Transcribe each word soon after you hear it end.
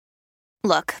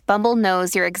Look, Bumble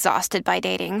knows you're exhausted by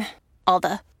dating. All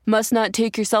the must not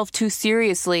take yourself too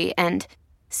seriously and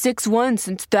 6'1"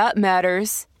 since that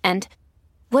matters. And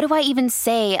what do I even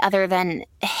say other than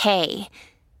hey?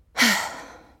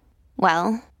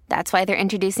 Well, that's why they're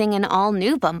introducing an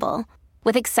all-new Bumble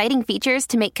with exciting features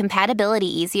to make compatibility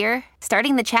easier,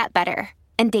 starting the chat better,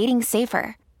 and dating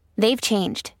safer. They've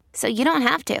changed, so you don't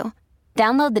have to.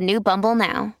 Download the new Bumble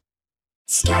now.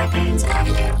 Scarpins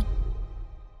Avenue.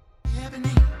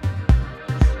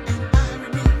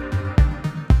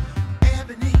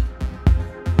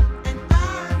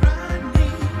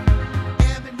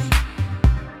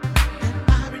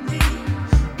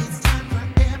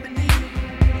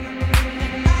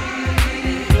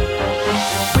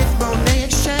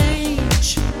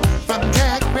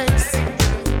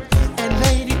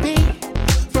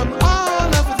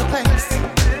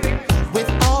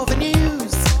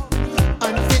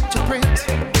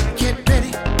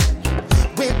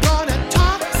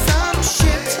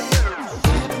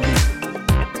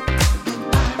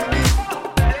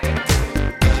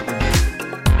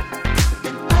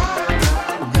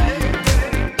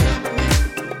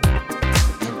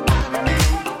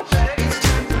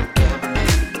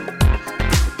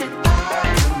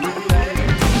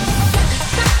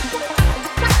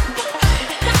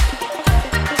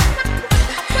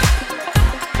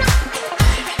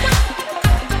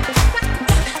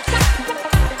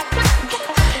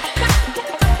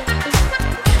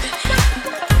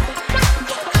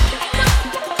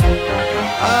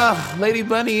 Lady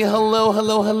Bunny, hello.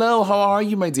 How are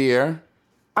you, my dear?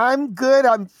 I'm good.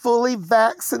 I'm fully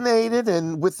vaccinated,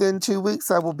 and within 2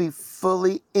 weeks, I will be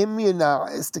fully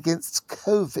immunized against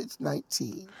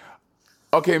COVID-19.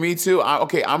 Okay, me too.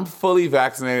 I'm fully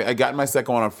vaccinated. I got my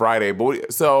second one on Friday.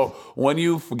 But so when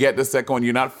you get the second one,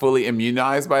 you're not fully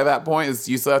immunized by that point.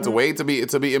 You still have to wait to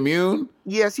be immune.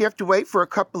 Yes, you have to wait for a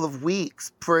couple of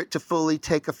weeks for it to fully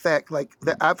take effect.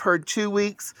 I've heard 2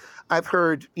 weeks. I've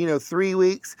heard 3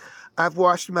 weeks. I've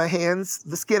washed my hands,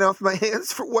 the skin off my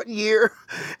hands for 1 year,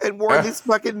 and worn these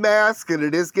fucking masks, and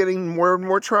it is getting more and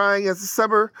more trying as the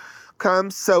summer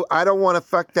comes. So I don't want to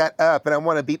fuck that up, and I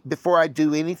want to be, before I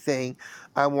do anything,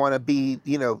 I want to be,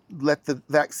 let the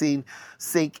vaccine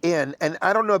sink in. And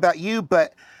I don't know about you,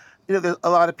 but there's a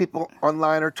lot of people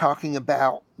online are talking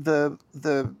about the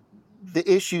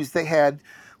issues they had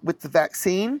with the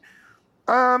vaccine.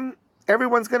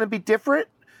 Everyone's going to be different,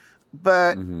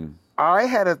 but I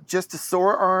had just a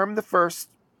sore arm the first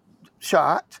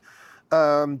shot,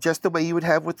 just the way you would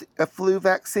have with a flu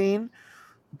vaccine.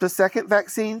 The second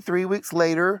vaccine, 3 weeks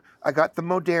later, I got the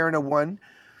Moderna one.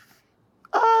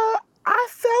 I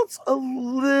felt a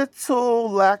little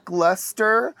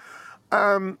lackluster.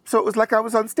 So it was like I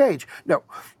was on stage. No,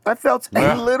 I felt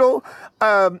a little,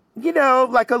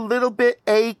 like a little bit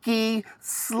achy,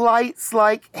 slight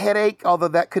headache, although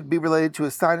that could be related to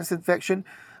a sinus infection.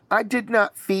 I did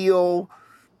not feel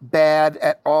bad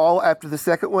at all after the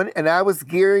second one, and I was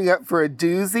gearing up for a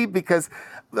doozy because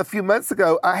a few months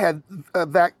ago I had a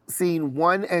vaccine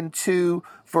 1 and 2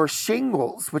 for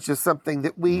shingles, which is something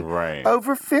that we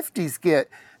over 50s get.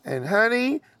 And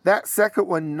honey, that second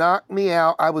one knocked me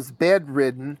out. I was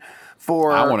bedridden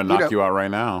for. I want to knock you out right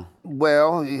now.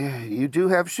 Well, you do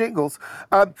have shingles.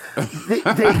 That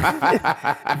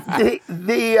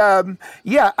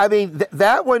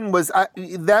one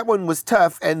was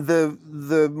tough, and the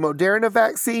Moderna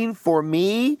vaccine for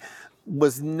me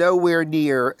was nowhere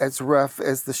near as rough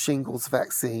as the shingles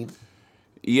vaccine.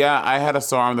 Yeah, I had a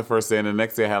sore arm the first day, and the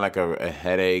next day I had like a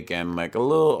headache and like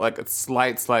a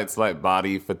slight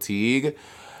body fatigue,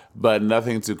 but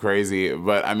nothing too crazy.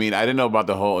 But I mean, I didn't know about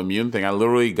the whole immune thing. I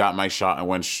literally got my shot and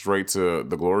went straight to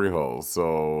the glory hole.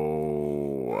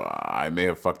 So I may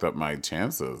have fucked up my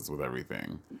chances with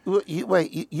everything. You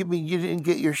mean you didn't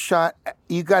get your shot?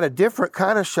 You got a different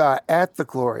kind of shot at the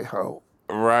glory hole.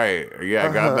 Right. Yeah,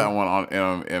 I got that one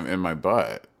in my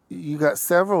butt. You got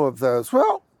several of those.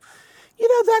 Well,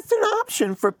 that's an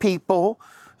option for people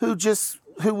who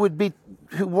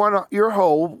want your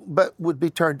hole but would be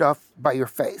turned off by your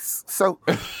face. So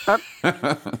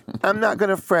I'm not going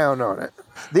to frown on it.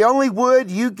 The only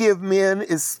wood you give men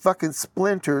is fucking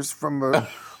splinters from a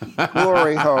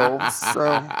glory hole.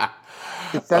 So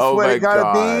if that's what it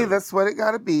got to be, that's what it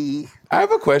got to be. I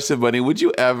have a question, Bunny. Would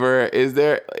you ever,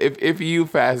 if you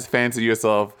fancy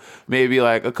yourself maybe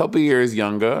like a couple years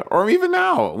younger, or even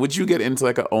now, would you get into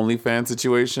like an OnlyFans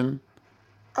situation?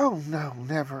 Oh, no,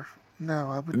 never. No,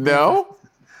 I would No?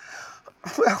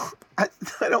 Never. Well, I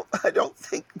don't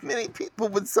think many people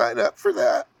would sign up for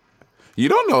that. You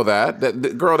don't know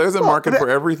that. Girl, there's a market for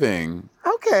everything.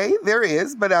 Okay, there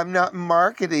is, but I'm not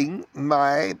marketing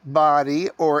my body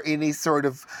or any sort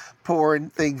of porn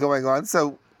thing going on.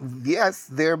 So, yes,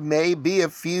 there may be a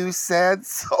few sad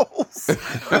souls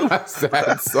who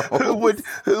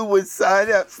would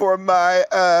sign up for my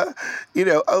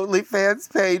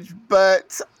OnlyFans page,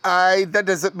 but that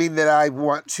doesn't mean that I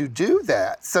want to do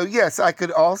that. So, yes, I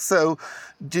could also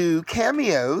do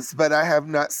cameos, but I have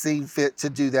not seen fit to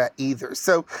do that either.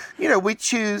 So, we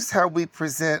choose how we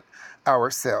present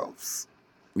ourselves.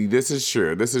 This is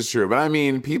true. But I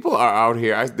mean, people are out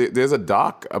here. There's a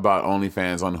doc about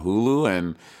OnlyFans on Hulu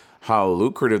and how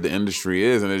lucrative the industry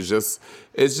is, and it's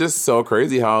just so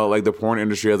crazy how like the porn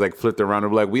industry has like flipped around.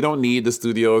 Of like, we don't need the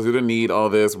studios, we don't need all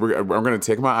this. I'm gonna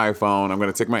take my iPhone, I'm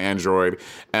gonna take my Android,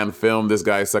 and film this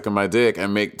guy sucking my dick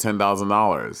and make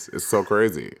 $10,000. It's so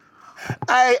crazy.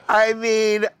 I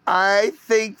mean, I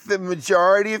think the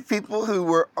majority of people who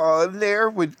were on there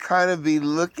would kind of be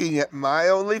looking at my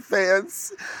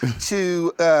OnlyFans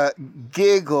to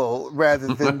giggle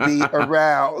rather than be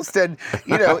aroused. And,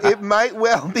 it might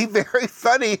well be very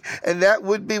funny, and that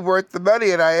would be worth the money,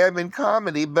 and I am in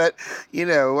comedy. But,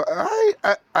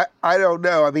 I don't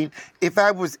know. I mean, if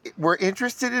I were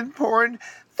interested in porn,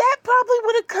 that probably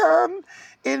would have come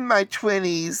in my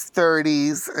 20s,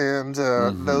 30s, and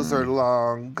those are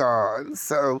long gone.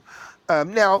 So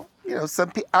now, some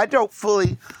people, I don't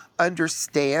fully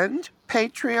understand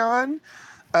Patreon,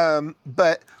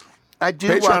 but I do.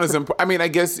 Patreon is important. I mean, I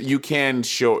guess you can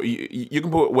show, you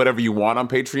can put whatever you want on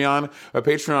Patreon, but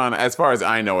Patreon, as far as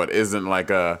I know, it isn't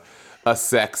like a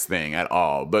sex thing at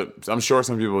all. But I'm sure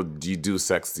some people do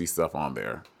sexy stuff on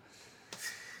there.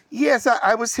 Yes,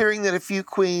 I was hearing that a few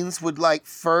queens would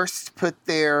first put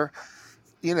their,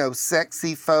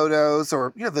 sexy photos,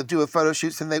 or they'll do a photo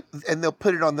shoot and they'll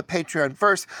put it on the Patreon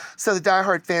first, so the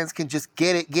diehard fans can just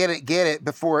get it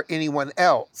before anyone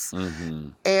else.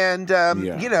 Mm-hmm. And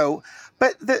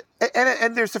but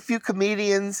and there's a few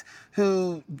comedians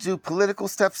who do political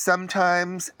stuff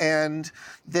sometimes, and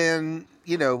then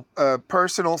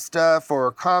personal stuff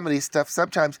or comedy stuff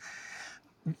sometimes.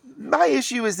 My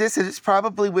issue is this, and it's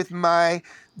probably with my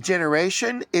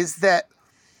generation, is that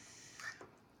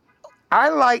I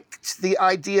liked the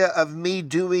idea of me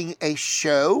doing a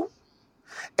show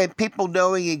and people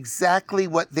knowing exactly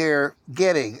what they're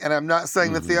getting. And I'm not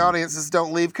saying that the audiences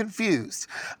don't leave confused.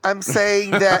 I'm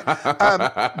saying that,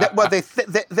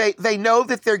 they know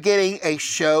that they're getting a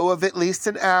show of at least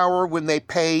an hour when they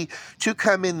pay to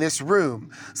come in this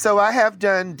room. So I have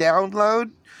done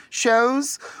download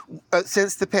shows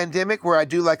since the pandemic where I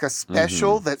do a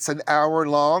special that's an hour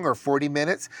long or 40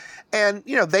 minutes. And,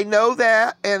 they know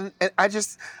that. And I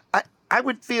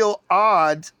would feel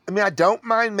odd. I mean, I don't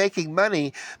mind making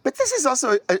money, but this is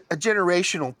also a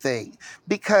generational thing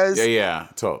because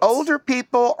totally. Older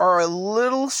people are a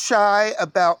little shy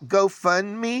about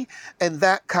GoFundMe and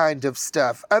that kind of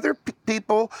stuff. Other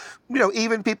people,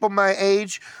 even people my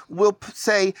age will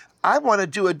say, I want to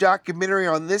do a documentary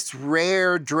on this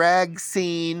rare drag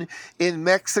scene in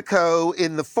Mexico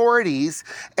in the 40s.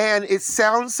 And it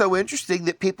sounds so interesting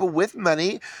that people with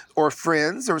money or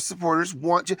friends or supporters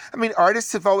want to. I mean,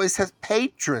 artists have always had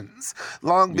patrons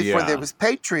long before there was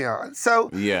Patreon. So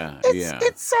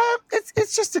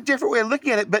it's just a different way of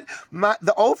looking at it. But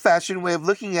the old-fashioned way of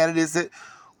looking at it is that,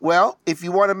 well, if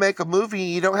you want to make a movie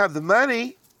and you don't have the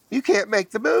money, you can't make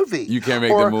the movie. You can't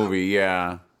make the movie,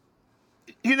 yeah.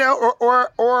 If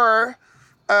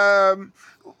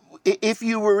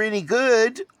you were any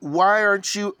good, why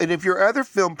aren't you? And if your other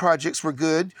film projects were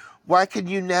good, why can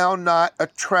you now not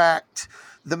attract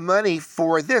the money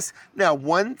for this? Now,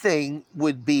 one thing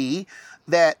would be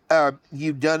that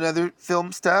you've done other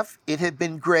film stuff. It had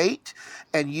been great,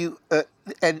 and but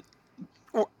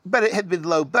it had been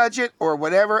low budget or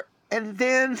whatever. And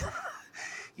then,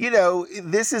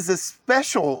 this is a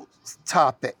special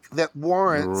topic that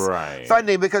warrants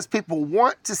funding because people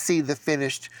want to see the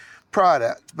finished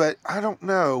product. But I don't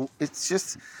know. It's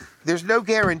just, there's no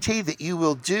guarantee that you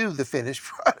will do the finished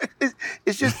product.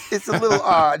 It's a little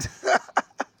odd.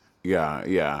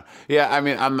 Yeah. I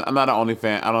mean, I'm not an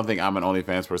OnlyFans. I don't think I'm an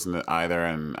OnlyFans person either,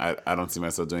 and I don't see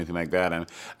myself doing anything like that. And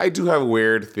I do have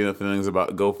weird feelings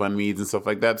about GoFundMes and stuff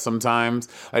like that sometimes.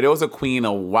 There was a queen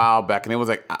a while back, and it was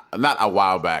not a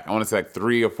while back. I want to say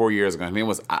 3 or 4 years ago. Her name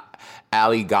was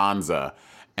Ali Gonza,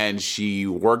 and she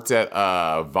worked at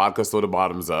Vodka Soda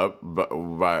Bottoms Up,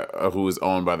 who is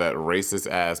owned by that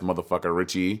racist ass motherfucker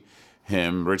Richie.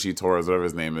 him, Richie Torres, whatever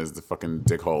his name is, the fucking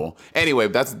dickhole. Anyway,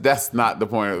 that's not the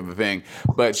point of the thing.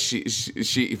 But she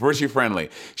Richie Friendly.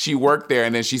 She worked there,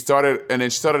 and then she started a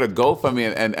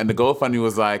GoFundMe, and the GoFundMe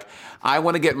was like, I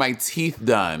want to get my teeth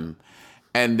done,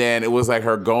 and then it was like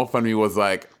her GoFundMe was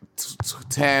like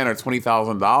 $10,000 or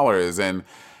 $20,000, and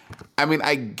I mean,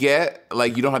 I get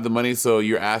like you don't have the money, so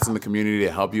you're asking the community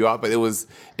to help you out, but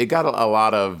it got a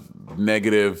lot of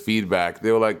negative feedback.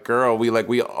 They were like, "Girl, we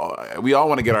all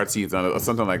want to get our teeth done," or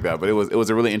something like that. But it was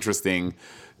a really interesting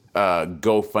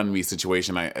GoFundMe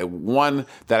situation. One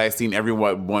that I seen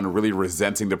everyone really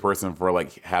resenting the person for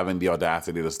like having the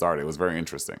audacity to start. It was very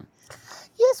interesting.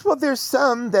 Yes, well, there's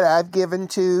some that I've given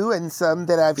to and some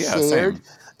that I've shared. Same.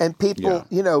 And people,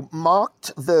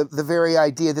 mocked the very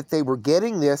idea that they were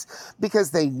getting this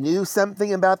because they knew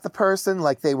something about the person,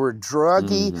 like they were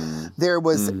druggy. Mm-hmm. There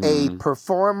was a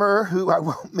performer who I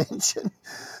won't mention,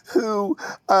 who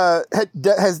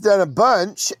has done a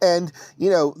bunch, and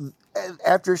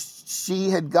after she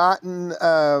had gotten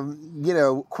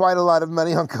quite a lot of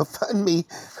money on GoFundMe,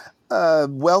 a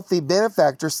wealthy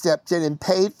benefactor stepped in and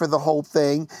paid for the whole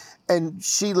thing, and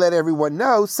she let everyone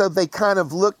know. So they kind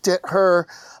of looked at her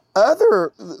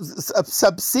other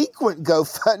subsequent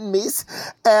GoFundMes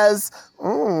as,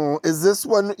 is this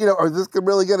one, or is this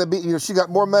really going to be, she got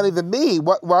more money than me.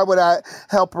 Why would I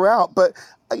help her out? But,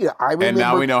 I remember. And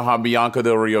now we know how Bianca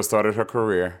Del Rio started her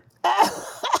career. Well,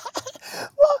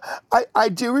 I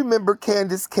do remember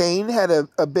Candace Cain had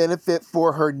a benefit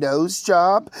for her nose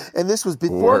job, and this was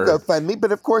before GoFundMe.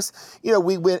 But of course,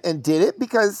 we went and did it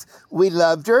because we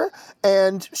loved her,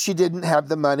 and she didn't have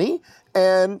the money.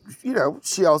 And,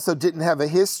 she also didn't have a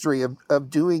history of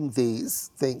doing these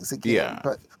things again. Yeah.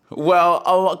 But,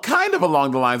 well, kind of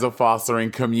along the lines of fostering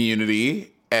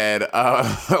community, and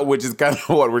which is kind of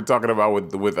what we're talking about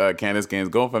with Candace Cain's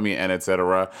GoFundMe and et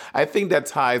cetera. I think that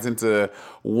ties into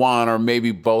one or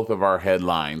maybe both of our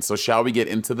headlines. So shall we get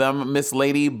into them, Miss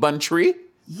Lady Buntree?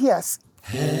 Yes.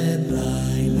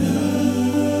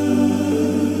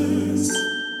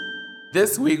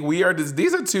 This week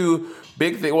these are two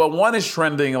big things. Well, one is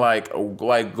trending like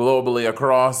globally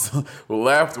across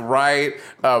left, right,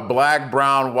 black,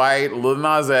 brown, white, Lil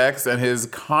Nas X and his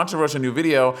controversial new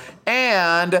video.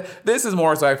 And this is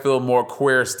more, so I feel, more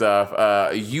queer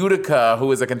stuff. Utica,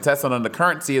 who is a contestant on the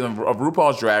current season of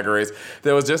RuPaul's Drag Race,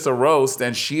 there was just a roast,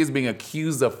 and she is being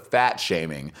accused of fat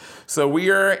shaming. So we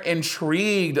are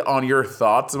intrigued on your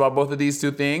thoughts about both of these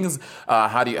two things.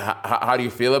 How do you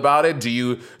feel about it? Do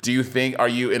you think, are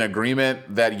you in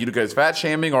agreement that Utica is fat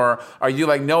shaming, or are you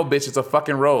like, no, bitch, it's a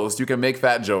fucking roast. You can make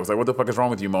fat jokes. Like, what the fuck is wrong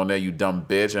with you, Monet? You dumb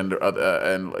bitch,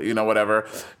 and whatever.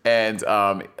 And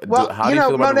how do you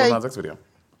feel about the Lil Nas X video?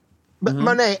 But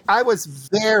Monet, I was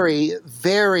very,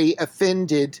 very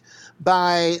offended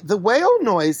by the whale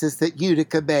noises that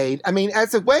Utica made. I mean,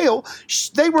 as a whale,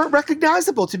 they weren't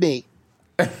recognizable to me.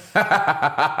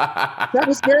 That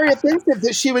was very offensive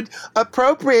that she would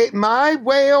appropriate my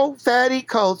whale fatty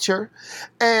culture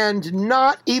and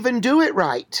not even do it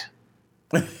right.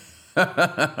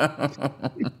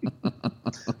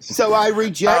 So I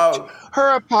reject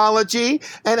her apology,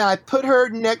 and I put her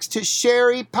next to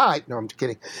Sherry Pie. No, I'm just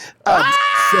kidding.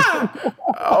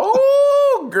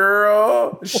 Oh,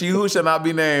 girl. She who shall not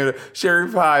be named.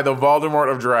 Sherry Pie, the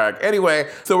Voldemort of drag. Anyway,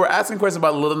 so we're asking questions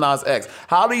about Lil Nas X.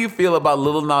 How do you feel about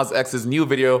Lil Nas X's new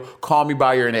video, Call Me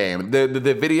By Your Name?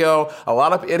 The video,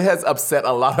 it has upset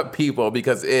a lot of people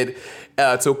because it,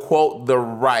 to quote the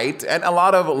right, and a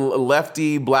lot of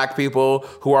lefty black people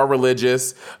who are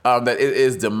religious, that it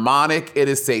is demonic, it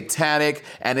is satanic,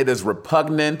 and it is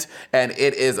repugnant, and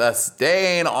it is a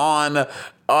stain on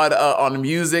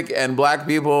music and black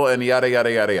people, and yada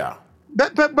yada yada yada.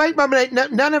 But wait,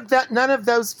 none of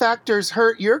those factors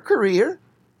hurt your career.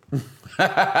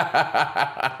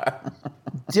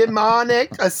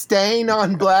 Demonic, a stain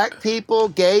on black people,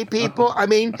 gay people. I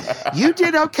mean, you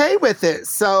did okay with it.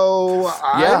 So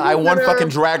I won fucking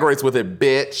Drag Race with it,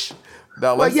 bitch.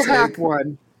 Now, have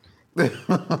one.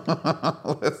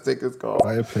 Let's take this call.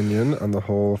 My opinion on the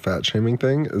whole fat shaming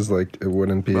thing is like, it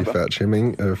wouldn't be fat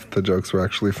shaming if the jokes were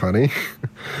actually funny,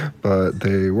 but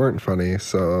they weren't funny.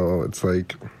 So it's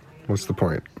like, what's the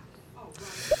point?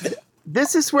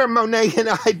 This is where Monet and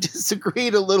I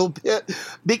disagreed a little bit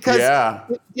because,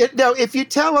 if you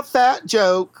tell a fat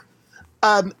joke,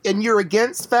 and you're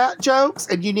against fat jokes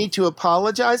and you need to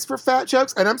apologize for fat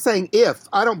jokes, and I'm saying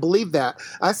I don't believe that.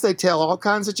 I say tell all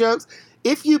kinds of jokes.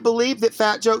 If you believe that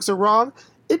fat jokes are wrong,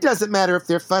 It doesn't matter if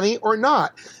they're funny or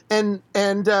not. And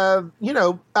you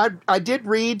know, I did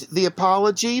read the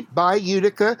apology by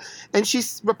Utica, and she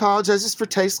apologizes for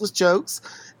tasteless jokes.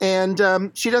 And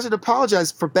she doesn't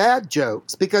apologize for bad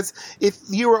jokes, because if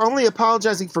you were only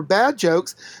apologizing for bad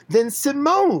jokes, then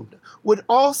Simone would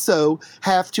also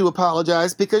have to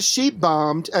apologize because she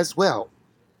bombed as well.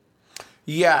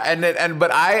 Yeah,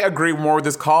 but I agree more with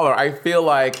this caller. I feel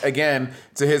like, again,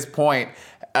 to his point,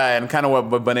 and kind of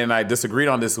what Bunny and I disagreed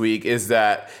on this week, is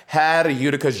that had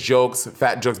Utica's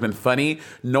fat jokes been funny,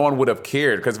 no one would have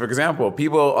cared. Because, for example,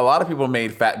 a lot of people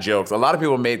made fat jokes. A lot of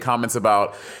people made comments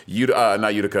about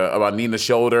about Nina's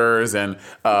shoulders and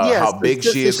how big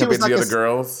she is compared to the other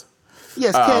girls.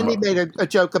 Yes, Candy made a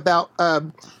joke about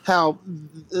how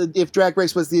if Drag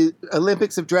Race was the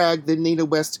Olympics of drag, then Nina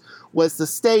West was the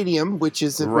stadium, which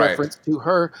is a reference to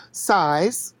her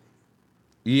size.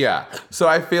 Yeah. So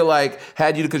I feel like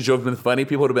had Utica's jokes been funny,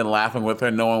 people would have been laughing with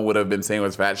her. No one would have been saying it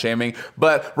was fat shaming.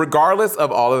 But regardless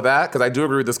of all of that, because I do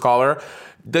agree with this caller,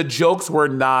 the jokes were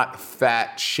not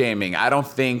fat shaming. I don't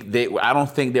think there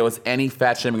was any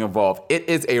fat shaming involved. It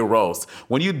is a roast.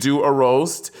 When you do a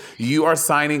roast, you are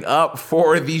signing up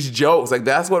for these jokes. Like,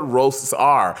 that's what roasts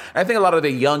are. I think a lot of the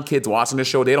young kids watching the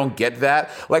show, they don't get that.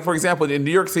 Like, for example, in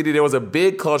New York City, there was a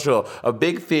big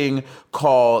thing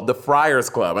called the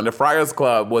Friars Club. And the Friars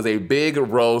Club was a big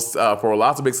roast for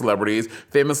lots of big celebrities.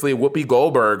 Famously, Whoopi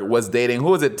Goldberg was dating, who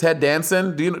was it, Ted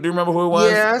Danson? Do you remember who it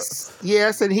was?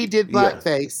 Yes, and he did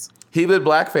blackface. Yeah. He did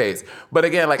blackface. But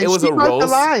again, like, and it was a roast. She wrote the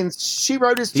lines. She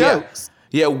wrote his jokes.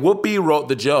 Yeah, Whoopi wrote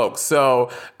the jokes.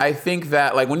 So I think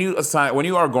that, like, when you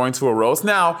are going to a roast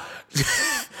now,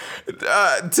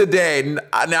 today,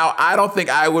 now I don't think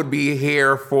I would be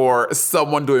here for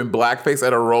someone doing blackface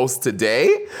at a roast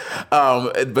today.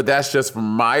 But that's just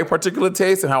my particular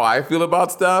taste and how I feel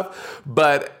about stuff.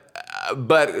 But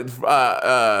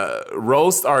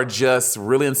roasts are just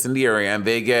really incendiary, and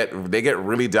they get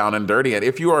really down and dirty. And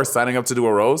if you are signing up to do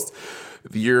a roast,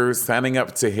 you're signing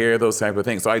up to hear those type of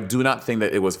things. So I do not think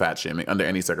that it was fat shaming under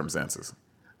any circumstances.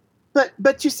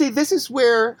 But you see, this is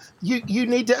where you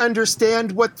need to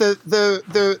understand what the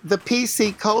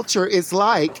PC culture is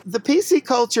like. The PC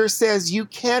culture says you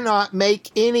cannot make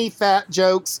any fat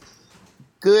jokes,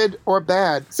 good or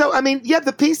bad. So, I mean, yeah,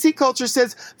 the PC culture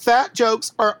says fat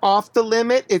jokes are off the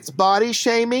limit. It's body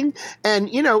shaming.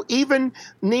 And, you know, even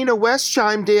Nina West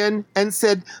chimed in and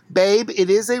said, babe, it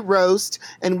is a roast,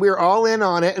 and we're all in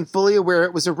on it and fully aware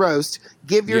it was a roast.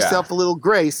 Give yourself a little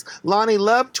grace. Lonnie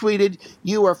Love tweeted,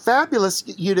 you are fabulous,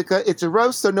 Utica. It's a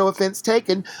roast, so no offense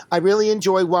taken. I really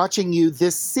enjoy watching you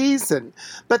this season.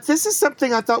 But this is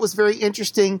something I thought was very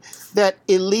interesting that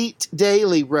Elite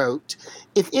Daily wrote.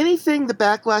 If anything, the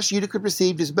backlash Utica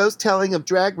received is most telling of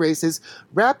Drag Race's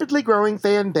rapidly growing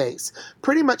fan base.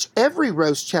 Pretty much every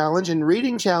roast challenge and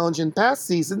reading challenge in past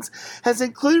seasons has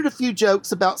included a few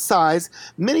jokes about size,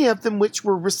 many of them which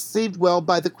were received well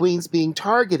by the queens being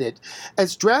targeted.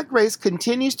 As Drag Race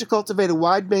continues to cultivate a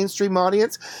wide mainstream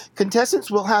audience,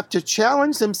 contestants will have to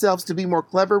challenge themselves to be more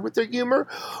clever with their humor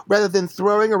rather than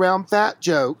throwing around fat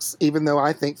jokes, even though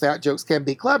I think fat jokes can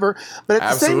be clever. But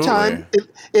at the same time,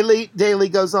 Elite Daily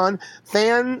goes on,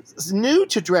 fans new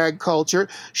to drag culture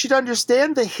should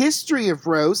understand the history of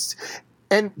roasts,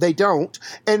 and they don't,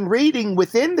 and reading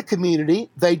within the community,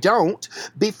 they don't,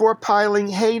 before piling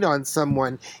hate on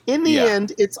someone. In the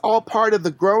end, it's all part of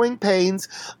the growing pains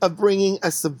of bringing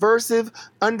a subversive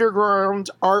underground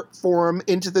art form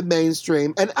into the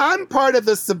mainstream. And I'm part of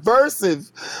the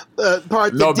subversive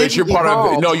part. No, bitch, you're part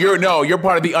of you're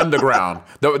part of the underground,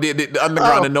 the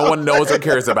underground that no one knows or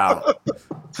cares about.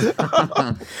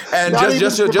 And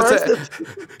just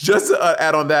to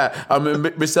add on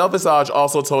that, Michelle Visage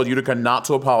also told Utica not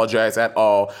to apologize at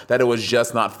all, that it was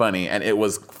just not funny, and it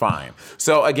was fine.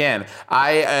 So again,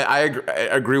 I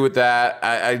agree with that.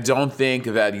 I don't think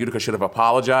that Utica should have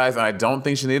apologized, and I don't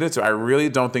think she needed to. I really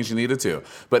don't think she needed to.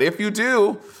 But if you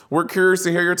do, we're curious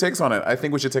to hear your takes on it. I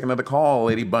think we should take another call,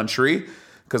 Lady Buntree,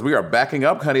 because we are backing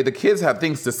up, honey. The kids have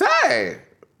things to say.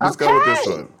 Let's go with this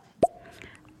one.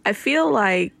 I feel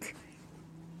like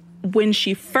when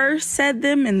she first said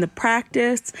them in the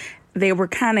practice, they were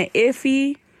kind of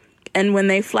iffy. And when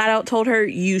they flat out told her,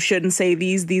 you shouldn't say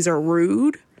these are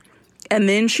rude, and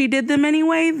then she did them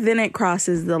anyway, then it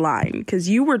crosses the line. Because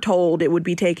you were told it would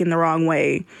be taken the wrong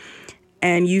way,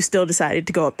 and you still decided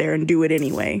to go up there and do it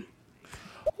anyway.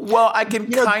 Well, I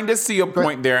can kind of see your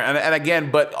point there, and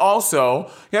again, but also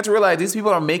you have to realize these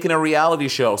people are making a reality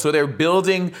show, so they're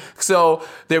building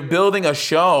a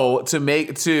show to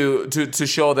make to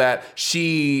show that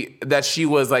she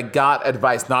was like got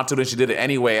advice not to do, and she did it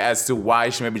anyway, as to why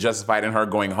she may be justified in her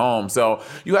going home. So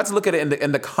you have to look at it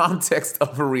in the context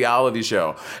of a reality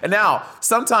show. And now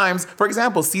sometimes, for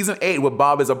example, season 8 with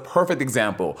Bob is a perfect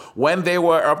example. When they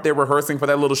were up there rehearsing for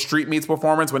that little Street Meets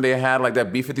performance, when they had like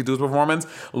that B-52s performance,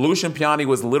 Lucian Piani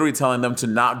was literally telling them to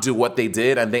not do what they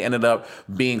did, and they ended up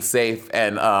being safe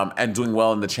and doing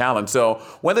well in the challenge. So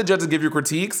when the judges give you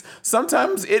critiques,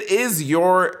 sometimes it is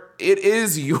your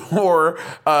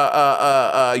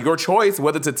choice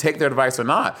whether to take their advice or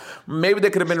not. Maybe there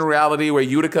could have been a reality where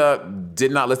Utica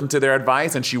did not listen to their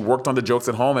advice and she worked on the jokes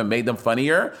at home and made them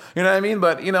funnier. You know what I mean?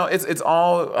 But it's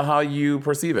all how you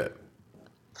perceive it.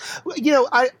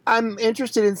 I'm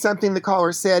interested in something the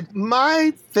caller said.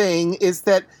 My thing is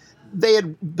that they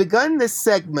had begun this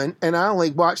segment, and I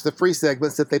only watch the free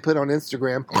segments that they put on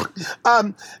Instagram.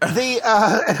 And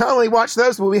I only watch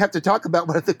those when we have to talk about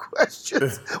one of the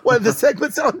questions, one of the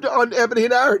segments on Ebony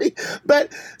and Irie.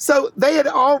 But so they had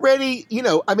already,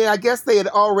 I guess they had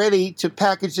already to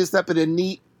package this up in a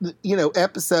neat,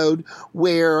 episode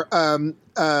where,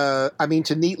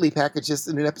 to neatly package this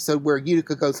in an episode where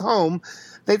Utica goes home.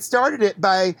 They'd started it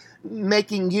by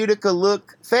making Utica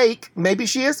look fake. Maybe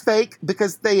she is fake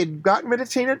because they had gotten rid of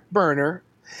Tina Burner,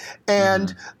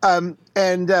 and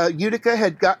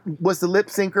Utica was the lip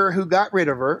syncer who got rid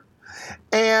of her.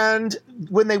 And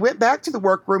when they went back to the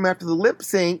workroom after the lip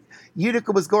sync,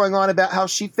 Utica was going on about how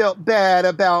she felt bad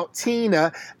about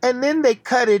Tina, and then they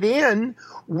cut it in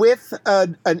with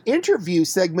an interview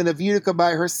segment of Utica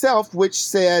by herself, which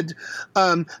said,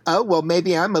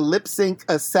 maybe I'm a lip sync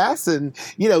assassin,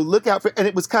 look out for, and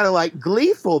it was kind of like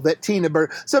gleeful that Tina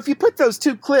Burner. So if you put those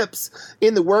two clips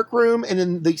in the workroom and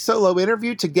in the solo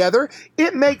interview together,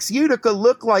 it makes Utica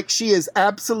look like she is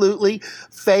absolutely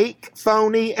fake,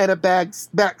 phony, and a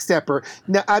backstepper.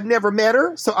 Now, I've never met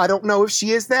her, so I don't know if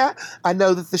she is that. I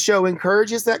know that the show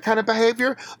encourages that kind of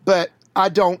behavior, but I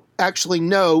don't actually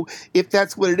know if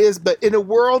that's what it is. But in a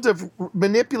world of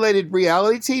manipulated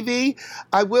reality TV,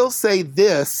 I will say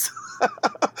this.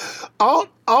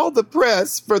 all the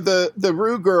press for the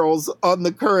Rue girls on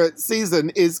the current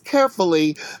season is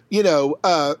carefully,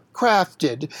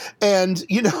 crafted. And,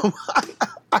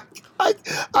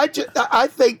 I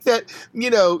think that,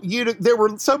 there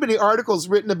were so many articles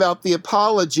written about the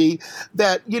apology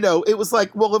that, it was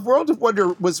like, well, if World of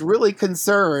Wonder was really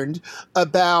concerned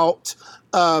about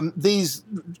these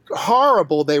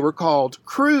horrible, they were called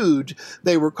crude,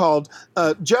 they were called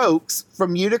jokes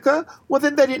from Utica, well,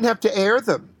 then they didn't have to air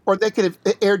them, or they could have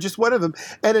aired just one of them.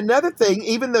 And another thing,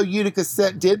 even though Utica's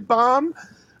set did bomb,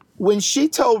 when she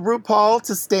told RuPaul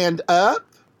to stand up,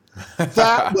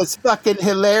 that was fucking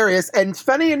hilarious. And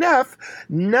funny enough,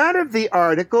 none of the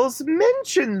articles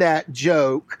mentioned that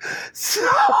joke. So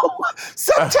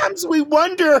sometimes we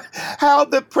wonder how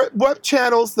what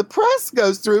channels the press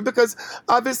goes through, because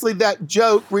obviously that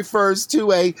joke refers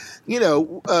to a,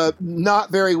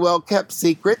 not very well kept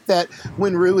secret that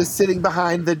when Rue is sitting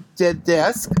behind the dead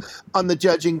desk on the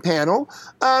judging panel,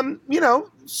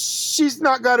 she's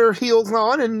not got her heels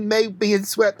on and may be in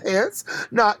sweatpants,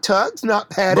 not tucked, not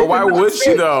padded. But why would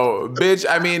she though, bitch?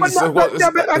 I mean,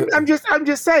 I'm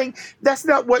just saying that's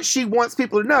not what she wants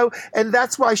people to know, and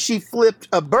that's why she flipped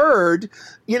a bird,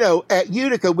 at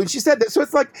Utica when she said that. So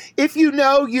it's like, if you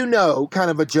know, kind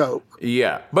of a joke.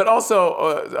 Yeah, but also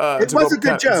it was a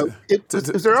good joke. It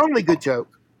was their only good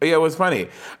joke. Yeah, it was funny.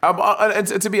 And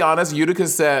to be honest, Utica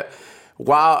said,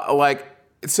 "Wow, like."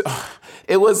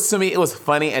 It was, to me, it was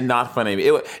funny and not funny.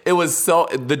 It was so,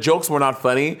 the jokes were not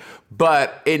funny,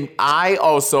 but I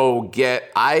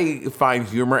find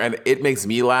humor, and it makes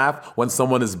me laugh when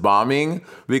someone is bombing,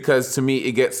 because to me,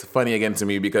 it gets funny again to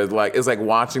me, because it's like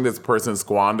watching this person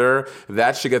squander.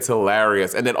 That shit gets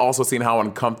hilarious. And then also seeing how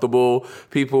uncomfortable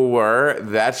people were,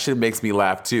 that shit makes me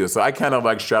laugh too. So I kind of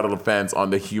like straddle the fence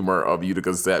on the humor of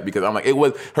Utica's set, because I'm like,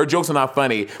 her jokes are not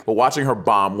funny, but watching her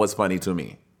bomb was funny to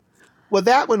me. Well,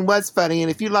 that one was funny,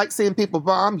 and if you like seeing people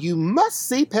bomb, you must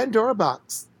see Pandora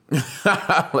Box.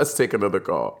 Let's take another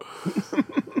call.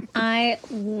 I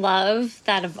love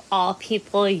that of all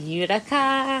people,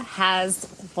 Utica has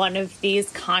one of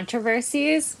these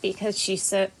controversies, because she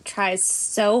tries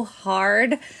so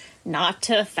hard not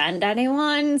to offend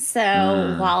anyone.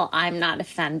 So while I'm not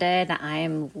offended,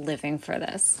 I'm living for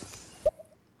this.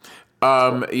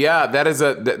 Yeah, that is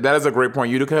a great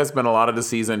point. Utica has spent a lot of the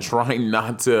season trying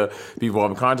not to be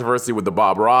involved in controversy with the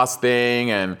Bob Ross thing,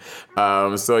 and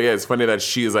so yeah, it's funny that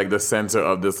she is like the center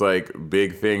of this like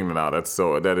big thing now.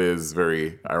 That is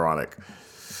very ironic.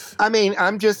 I mean,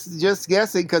 I'm just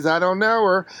guessing because I don't know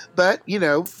her, but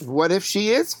what if she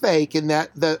is fake and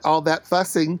that all that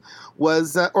fussing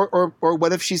was, or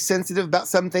what if she's sensitive about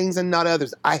some things and not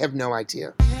others? I have no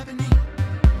idea.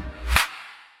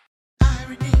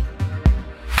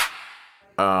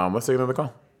 Let's take another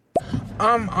call.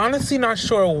 I'm honestly not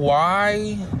sure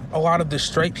why a lot of the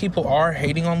straight people are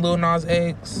hating on Lil Nas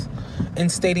X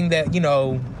and stating that,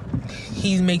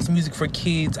 he makes music for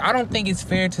kids. I don't think it's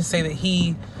fair to say that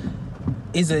he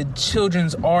is a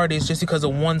children's artist just because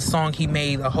of one song he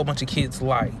made a whole bunch of kids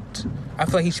liked. I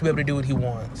feel like he should be able to do what he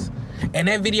wants. And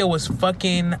that video was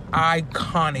fucking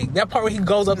iconic. That part where he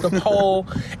goes up the pole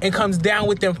and comes down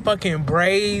with them fucking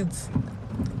braids.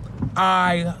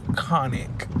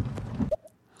 Iconic.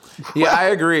 Yeah, I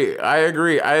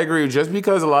agree. Just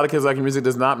because a lot of kids like your music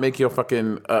does not make you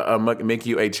make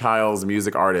you a child's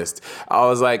music artist. I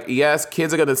was like, yes,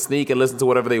 kids are gonna sneak and listen to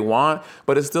whatever they want,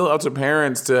 but it's still up to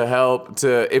parents to help.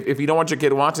 If you don't want your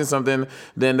kid watching something,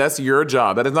 then that's your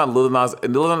job. That is not Lil Nas.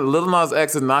 Lil Nas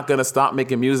X is not gonna stop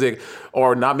making music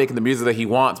or not making the music that he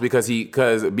wants because he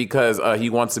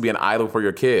wants to be an idol for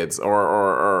your kids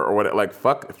or what. Like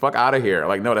fuck out of here.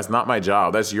 Like no, that's not my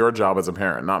job. That's your job as a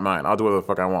parent, not mine. I'll do whatever the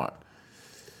fuck I want.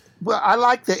 Well, I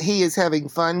like that he is having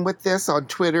fun with this on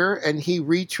Twitter, and he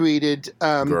retweeted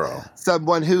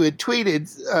someone who had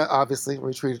tweeted, obviously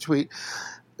retweeted a tweet,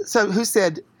 who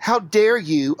said, "How dare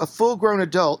you, a full-grown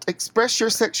adult, express your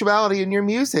sexuality in your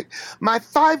music? My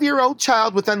 5-year-old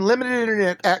child with unlimited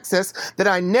internet access that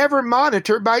I never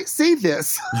monitor might see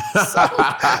this." So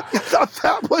I thought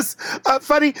that was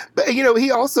funny. But,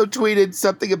 he also tweeted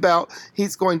something about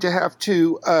he's going to have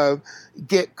to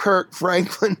get Kirk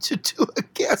Franklin to do a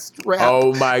guest rap.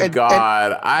 Oh my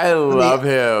God. I love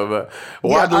him.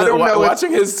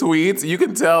 Watching his tweets, you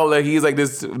can tell that he's like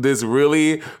this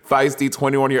really feisty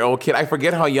 21-year-old kid. I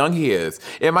forget how young he is.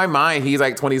 In my mind, he's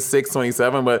like 26,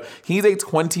 27, but he's a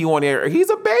 21-year. He's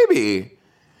a baby.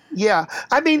 Yeah.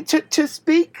 I mean, to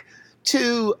speak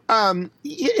to,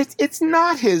 it's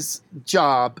not his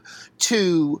job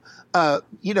to,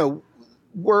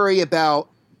 worry about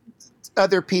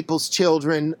other people's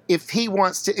children. If he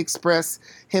wants to express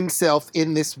himself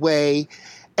in this way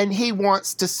and he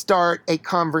wants to start a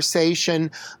conversation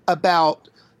about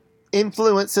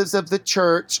influences of the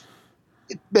church,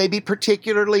 maybe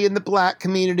particularly in the Black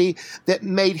community, that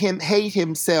made him hate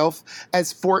himself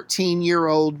as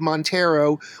 14-year-old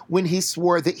Montero when he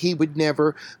swore that he would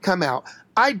never come out.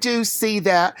 I do see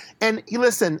that. And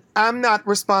listen, I'm not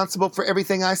responsible for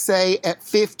everything I say at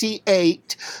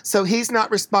 58, so he's not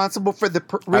responsible for the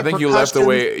repercussions. I think you left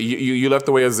away you left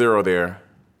away a zero there.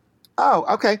 Oh,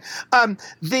 okay. I'm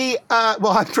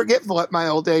forgetful at my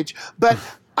old age, but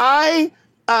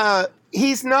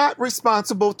he's not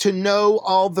responsible to know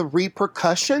all the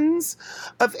repercussions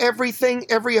of everything,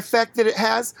 every effect that it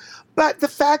has. But the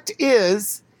fact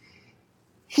is,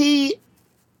 he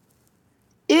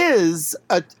is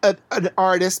an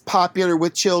artist popular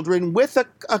with children with a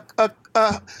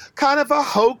kind of a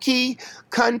hokey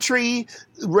country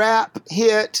rap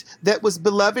hit that was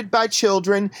beloved by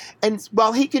children. And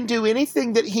while he can do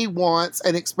anything that he wants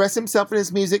and express himself in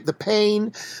his music, the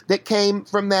pain that came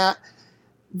from that,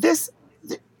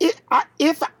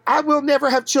 if I will never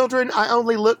have children, I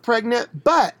only look pregnant.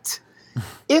 But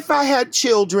if I had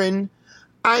children,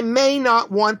 I may not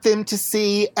want them to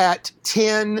see at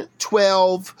 10,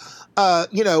 12,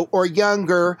 or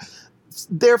younger,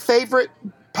 their favorite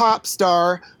pop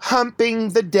star humping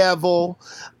the devil,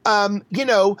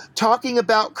 talking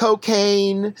about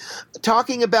cocaine,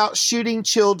 talking about shooting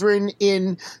children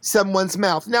in someone's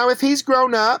mouth. Now, if he's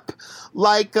grown up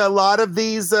like a lot of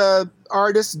these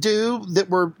artists do that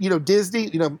were, Disney,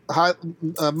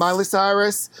 Miley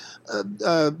Cyrus,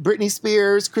 Britney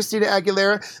Spears, Christina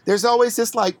Aguilera, there's always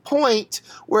this point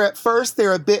where at first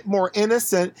they're a bit more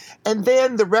innocent, and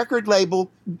then the record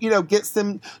label, gets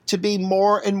them to be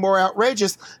more and more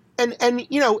outrageous. And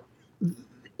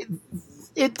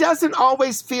it doesn't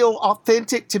always feel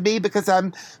authentic to me because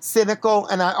I'm cynical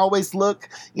and I always look,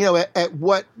 at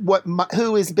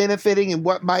who is benefiting and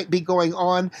what might be going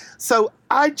on. So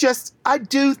I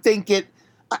do think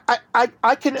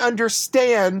I can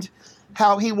understand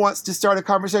how he wants to start a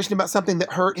conversation about something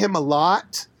that hurt him a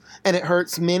lot, and it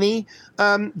hurts many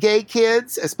gay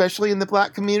kids, especially in the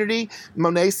Black community.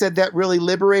 Monet said that really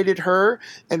liberated her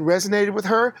and resonated with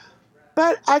her.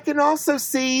 But I can also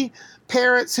see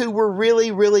parents who were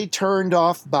really, really turned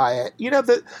off by it. You know,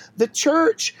 the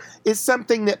church is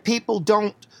something that people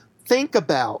don't think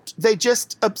about. They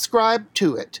just subscribe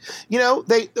to it. You know,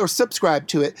 subscribe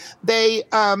to it. They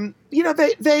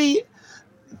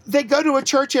they go to a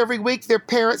church every week. Their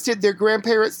parents did, their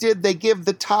grandparents did. They give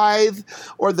the tithe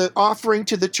or the offering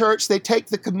to the church. They take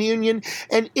the communion.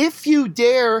 And if you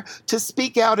dare to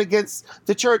speak out against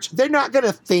the church, they're not going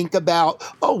to think about,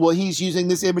 oh, well, he's using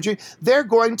this imagery. They're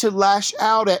going to lash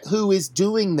out at who is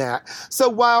doing that. So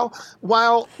while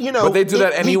you know, but they do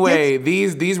that anyway.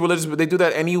 These religious, they do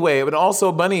that anyway. But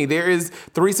also, Bunny, there is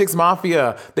 3 6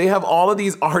 Mafia. They have all of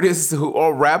these artists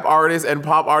or rap artists and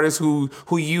pop artists who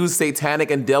use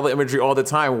satanic and devil imagery all the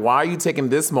time. Why are you taking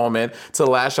this moment to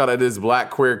lash out at this black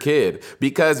queer kid?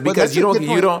 Because you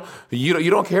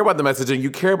don't care about the messaging.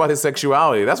 You care about his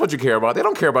sexuality. That's what you care about. They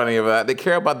don't care about any of that. They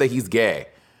care about that he's gay.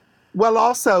 Well,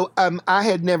 also, I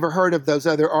had never heard of those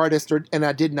other artists, and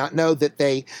I did not know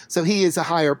that so he is a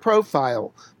higher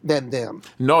profile than them.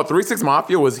 No, 3 6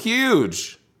 Mafia was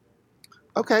huge.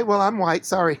 Okay, well, I'm white.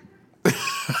 Sorry.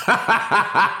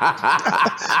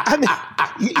 I mean,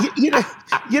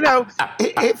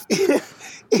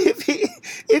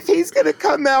 if he's going to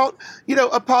come out,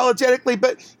 apologetically,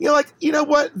 but what?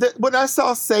 When I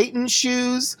saw Satan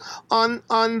shoes on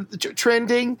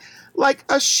trending, like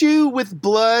a shoe with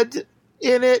blood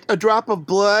in it, a drop of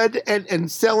blood,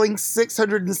 and selling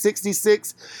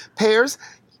 666 pairs,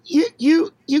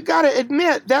 you got to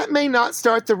admit that may not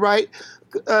start the right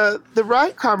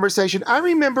conversation. I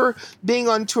remember being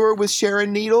on tour with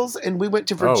Sharon Needles, and we went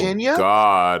to Virginia. Oh,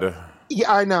 God.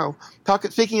 Yeah, I know.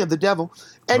 Speaking of the devil.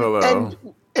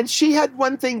 And she had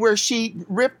one thing where she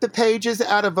ripped the pages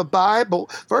out of a Bible.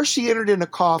 First, she entered in a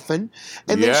coffin,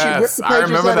 and then she ripped the pages out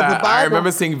of the Bible. I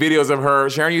remember seeing videos of her.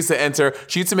 Sharon used to enter.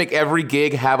 She used to make every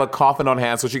gig have a coffin on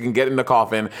hand so she can get in the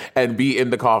coffin and be in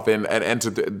the coffin and enter.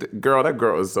 That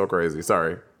girl is so crazy.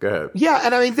 Sorry. Go ahead. Yeah,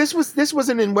 and I mean, this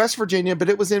wasn't in West Virginia, but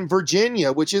it was in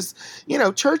Virginia, which is,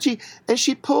 churchy. And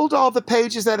she pulled all the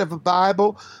pages out of a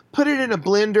Bible, put it in a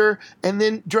blender, and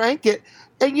then drank it.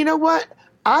 And you know what?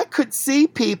 I could see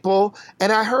people,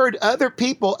 and I heard other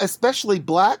people, especially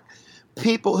black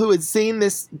people who had seen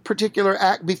this particular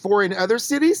act before in other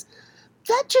cities,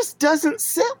 that just doesn't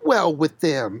sit well with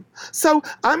them. So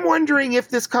I'm wondering if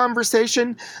this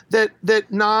conversation that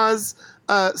Nas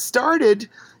started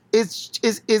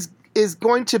is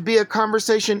going to be a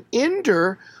conversation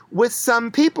ender with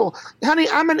some people. Honey,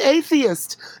 I'm an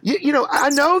atheist. I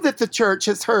know that the church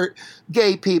has hurt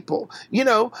gay people.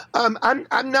 I'm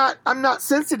not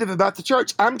sensitive about the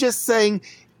church. I'm just saying,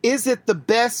 is it the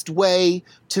best way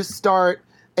to start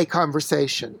a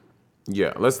conversation?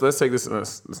 Yeah, let's take this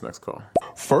next call.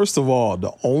 First of all,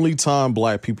 the only time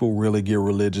black people really get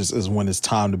religious is when it's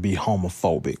time to be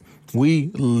homophobic.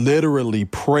 We literally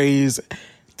praise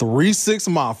 3 6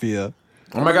 Mafia,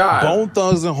 oh my God, Bone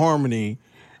Thugs and Harmony,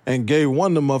 and gave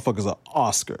one of the motherfuckers an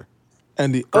Oscar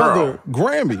and the other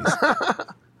Grammys.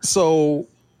 So,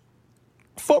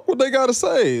 fuck what they gotta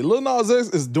say. Lil Nas X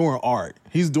is doing art.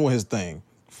 He's doing his thing.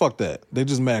 Fuck that. They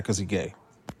just mad because he gay.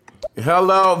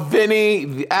 Hello,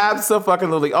 Vinny.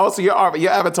 Abso-fucking-lutely. Also, your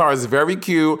avatar is very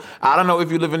cute. I don't know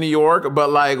if you live in New York,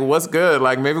 but what's good?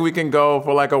 Maybe we can go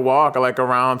for a walk,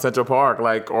 around Central Park,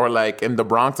 or in the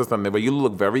Bronx or something. But you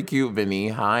look very cute, Vinny.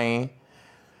 Hi.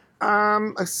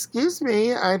 Excuse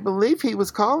me. I believe he was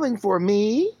calling for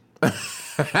me. Now,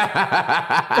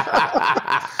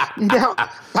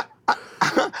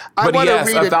 but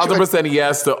yes, 1,000%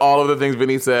 yes to all of the things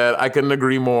Vinny said. I couldn't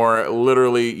agree more.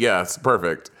 Literally, yes.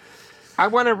 Perfect. I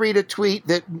want to read a tweet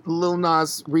that Lil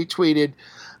Nas retweeted.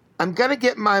 I'm going to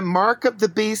get my Mark of the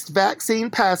Beast vaccine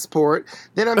passport.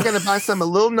 Then I'm going to buy some of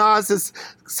Lil Nas's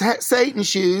Satan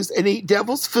shoes and eat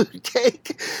devil's food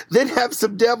cake. Then have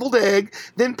some deviled egg.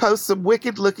 Then post some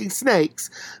wicked looking snakes.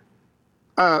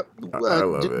 I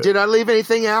love it. Did I leave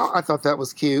anything out? I thought that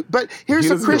was cute. But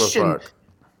here's a Christian.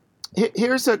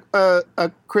 Here's a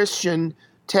Christian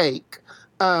take.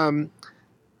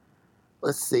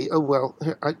 Let's see. Oh well,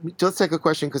 let's take a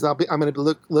question because I'm going to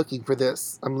be looking for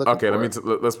this.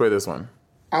 Let's play this one.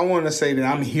 I want to say that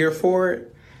I'm here for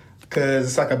it because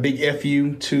it's like a big F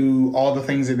you to all the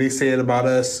things that they said about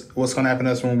us, what's going to happen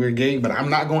to us when we're gay. But I'm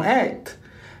not going to act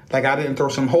like I didn't throw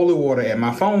some holy water at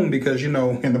my phone because in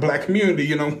the black community,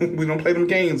 we don't play them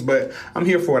games. But I'm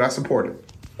here for it. I support it.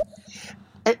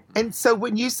 And so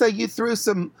when you say you threw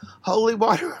some holy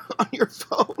water on your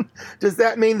phone, does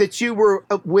that mean that you were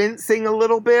wincing a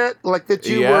little bit? Like that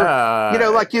you were,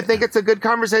 like you think it's a good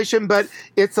conversation, but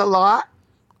it's a lot?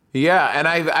 Yeah, and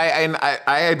I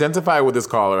identify with this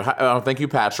caller. Thank you,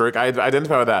 Patrick. I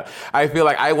identify with that. I feel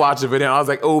like I watched the video and I was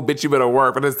like, oh, bitch, you better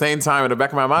work. But at the same time, in the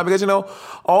back of my mind, because,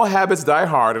 all habits die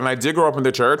hard. And I did grow up in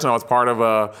the church, and I was part of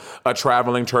a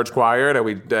traveling church choir that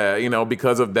we,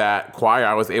 because of that choir,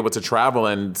 I was able to travel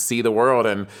and see the world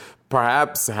and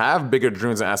perhaps have bigger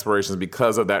dreams and aspirations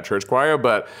because of that church choir.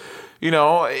 But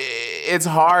it's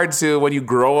hard to, when you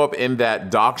grow up in that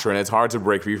doctrine, it's hard to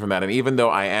break free from that. And even though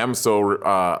I am so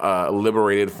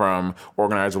liberated from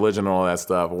organized religion and all that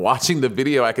stuff, watching the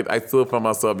video, I still feel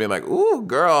myself being like, ooh,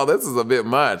 girl, this is a bit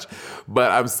much.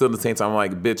 But I'm still at the same time, I'm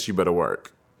like, bitch, you better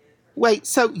work. Wait,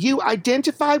 so you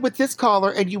identified with this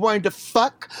caller and you wanted to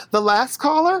fuck the last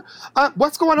caller?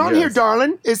 What's going on here,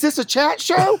 darling? Is this a chat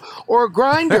show or a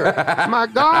grinder? My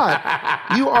God,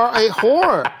 you are a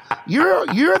whore.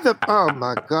 You're the, oh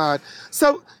my God.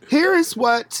 So here is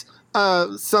what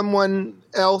someone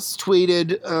else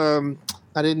tweeted.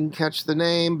 I didn't catch the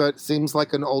name, but seems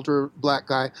like an older black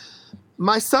guy.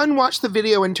 My son watched the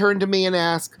video and turned to me and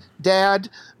asked, Dad,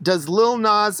 does Lil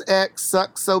Nas X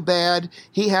suck so bad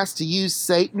he has to use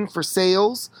Satan for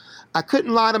sales? I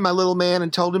couldn't lie to my little man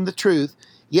and told him the truth.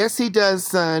 Yes, he does,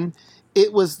 son.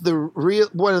 It was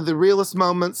one of the realest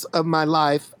moments of my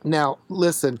life. Now,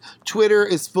 listen, Twitter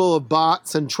is full of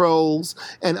bots and trolls,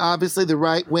 and obviously the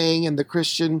right wing and the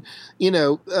Christian,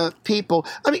 people,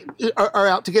 are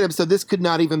out to get him. So this could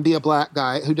not even be a black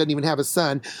guy who doesn't even have a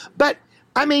son. But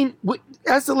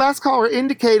as the last caller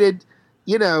indicated,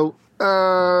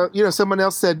 someone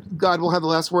else said God will have the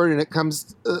last word, and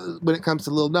when it comes to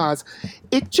Lil Nas,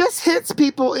 it just hits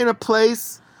people in a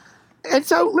place. And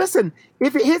so, listen,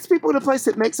 if it hits people in a place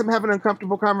that makes them have an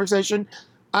uncomfortable conversation,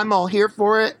 I'm all here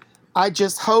for it. I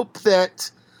just hope that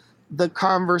the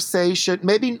conversation,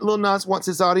 maybe Lil Nas wants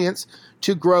his audience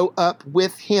to grow up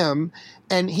with him,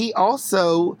 and he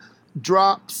also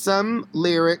dropped some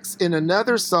lyrics in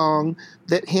another song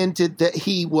that hinted that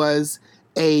he was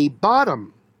a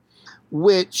bottom,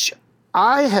 which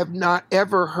I have not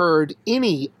ever heard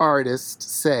any artist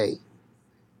say.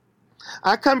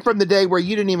 I come from the day where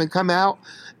you didn't even come out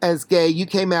as gay. You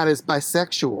came out as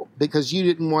bisexual because you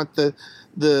didn't want the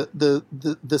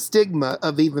stigma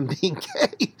of even being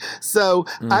gay. So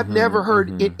I've never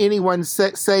heard anyone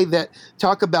say that,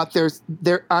 talk about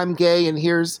their I'm gay and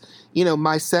here's,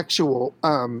 my sexual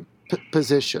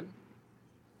position.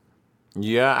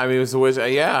 Yeah,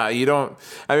 you don't,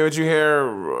 what you hear,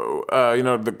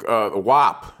 the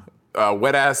WAP,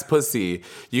 wet ass pussy.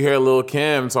 You hear Lil'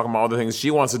 Kim talking about all the things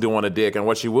she wants to do on a dick and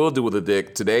what she will do with a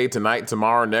dick today, tonight,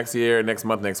 tomorrow, next year, next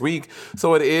month, next week.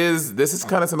 So this is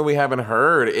kind of something we haven't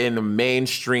heard in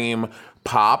mainstream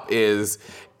pop, is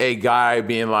a guy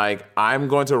being like, I'm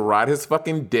going to ride his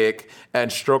fucking dick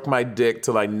and stroke my dick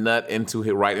till I nut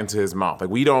right into his mouth.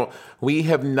 Like we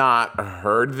have not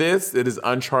heard this. It is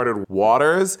uncharted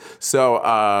waters. So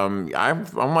I'm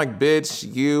like,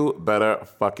 bitch, you better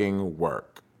fucking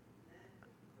work.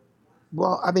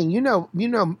 Well,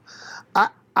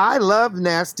 I love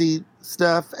nasty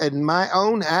stuff, and my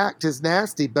own act is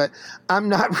nasty, but I'm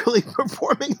not really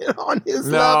performing it on his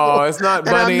level. No, it's not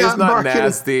funny. It's not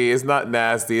nasty. It's not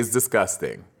nasty. It's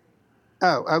disgusting.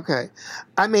 Oh, okay.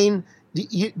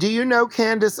 Do you know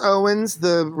Candace Owens,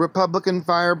 the Republican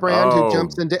firebrand who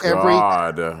jumps into every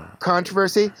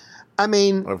controversy?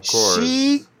 Of course.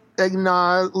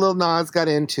 Lil Nas got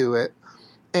into it.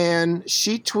 And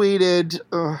she tweeted,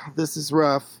 this is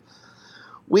rough.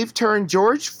 We've turned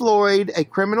George Floyd, a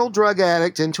criminal drug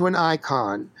addict, into an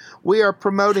icon. We are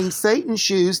promoting Satan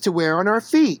shoes to wear on our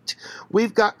feet.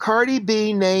 We've got Cardi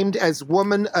B named as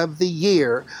Woman of the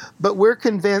Year, but we're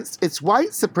convinced it's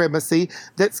white supremacy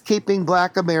that's keeping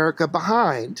Black America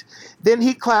behind. Then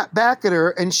he clapped back at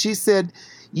her and she said,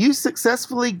 you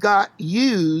successfully got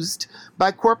used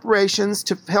by corporations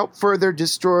to help further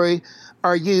destroy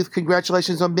our youth.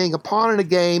 Congratulations on being a pawn in a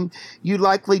game you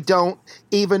likely don't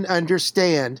even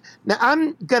understand. Now,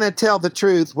 I'm going to tell the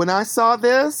truth. When I saw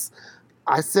this,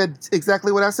 I said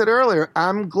exactly what I said earlier.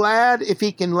 I'm glad if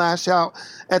he can lash out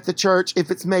at the church, if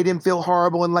it's made him feel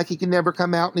horrible and like he can never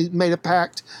come out, and he made a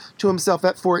pact to himself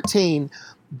at 14.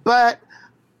 But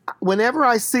whenever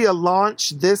I see a launch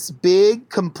this big,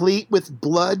 complete with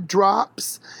blood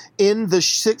drops in the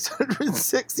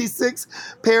 666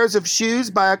 pairs of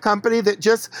shoes by a company that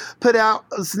just put out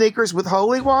sneakers with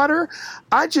holy water,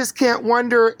 I just can't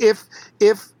wonder if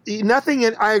nothing,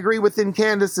 and I agree with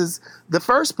Candace's, the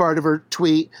first part of her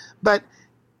tweet, but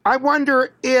I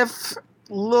wonder if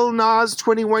Lil Nas,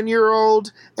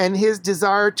 21-year-old, and his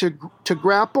desire to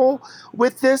grapple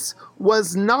with this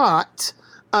was not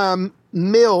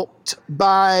milked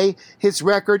by his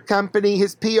record company,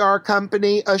 his PR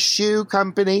company, a shoe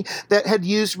company that had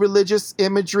used religious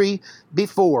imagery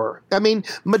before. I mean,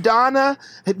 Madonna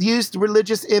had used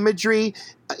religious imagery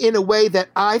in a way that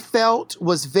I felt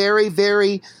was very,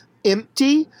 very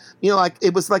empty. You know, like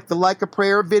it was like the Like a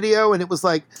Prayer video, and it was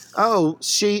like, oh,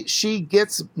 she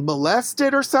gets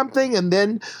molested or something, and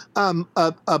then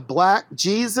a black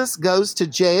Jesus goes to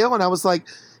jail, and I was like,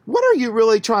 what are you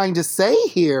really trying to say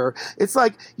here? It's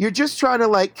like you're just trying to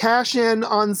like cash in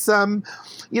on some,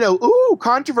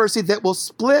 controversy that will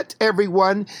split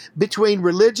everyone between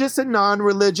religious and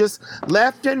non-religious,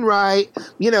 left and right,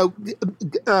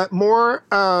 more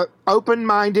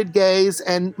open-minded gays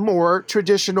and more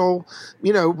traditional,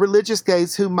 religious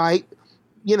gays who might,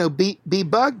 be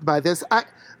bugged by this.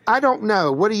 I don't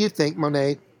know. What do you think,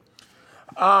 Monet?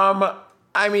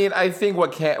 I mean, I think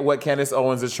what Candace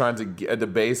Owens is trying to get, the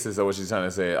basis of what she's trying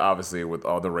to say, obviously without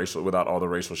all the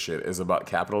racial shit, is about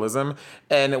capitalism.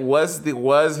 And was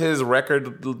his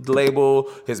record label,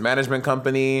 his management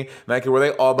company, Nike, were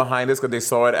they all behind this because they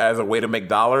saw it as a way to make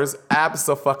dollars?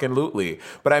 Abso-fucking-lutely.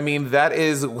 But I mean, that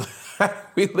is.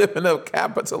 We live in a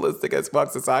capitalistic as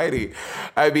fuck society.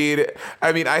 I mean,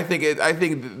 I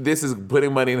think this is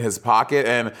putting money in his pocket,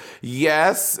 and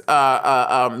yes,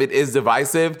 it is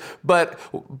divisive. But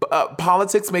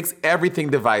politics makes everything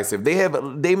divisive.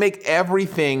 They make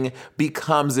everything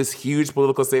becomes this huge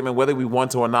political statement, whether we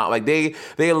want to or not. Like they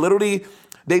literally.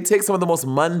 They take some of the most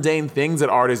mundane things that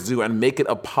artists do and make it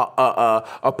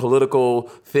a political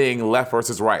thing, left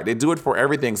versus right. They do it for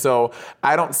everything. So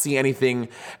I don't see anything.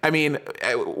 I mean,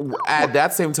 at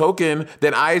that same token,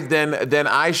 then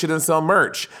I shouldn't sell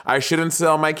merch. I shouldn't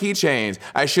sell my keychains.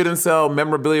 I shouldn't sell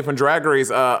memorabilia from Drag Race.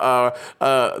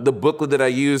 The booklet that I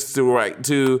used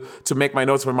to make my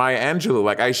notes for Maya Angelou.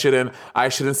 Like I shouldn't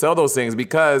sell those things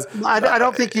because I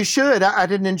don't think you should. I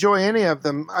didn't enjoy any of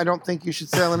them. I don't think you should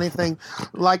sell anything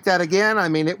like that again. I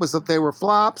mean, they were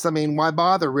flops. I mean, why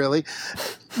bother, really?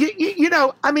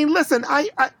 I mean, listen, I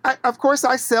of course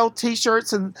I sell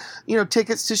T-shirts and,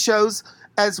 tickets to shows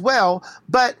as well,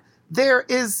 but there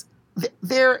is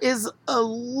a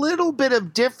little bit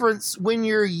of difference when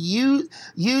you're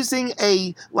using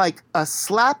a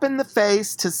slap in the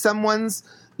face to someone's,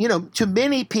 to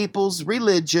many people's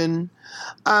religion,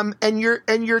 and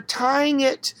you're tying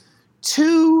it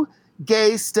to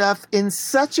gay stuff in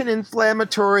such an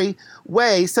inflammatory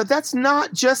way. So that's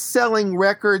not just selling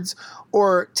records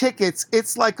or tickets.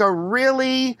 It's like a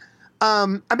really,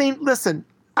 listen,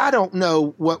 I don't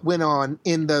know what went on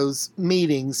in those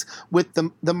meetings with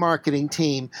the marketing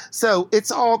team. So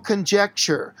it's all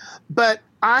conjecture. But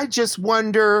I just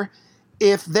wonder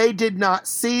if they did not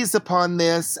seize upon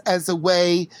this as a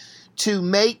way to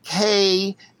make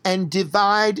hay and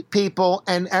divide people.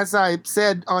 And as I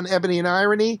said on Ebony and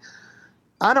Irony,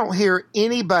 I don't hear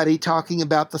anybody talking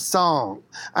about the song.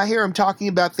 I hear them talking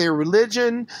about their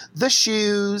religion, the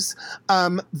shoes,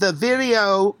 the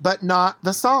video, but not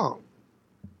the song.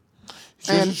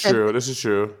 This is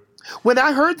true. When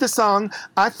I heard the song,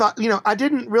 I thought, I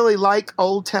didn't really like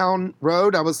Old Town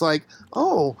Road. I was like,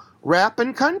 oh, rap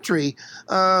and country.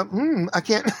 I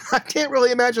can't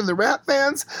really imagine the rap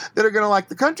fans that are going to like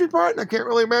the country part, and I can't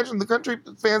really imagine the country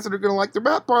fans that are going to like the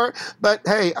rap part. But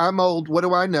hey, I'm old. What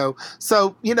do I know?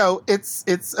 So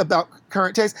it's about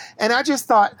current taste. And I just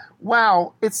thought,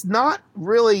 wow, it's not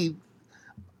really,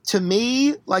 to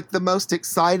me, like the most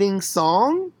exciting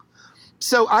song.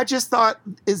 So I just thought,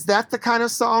 is that the kind of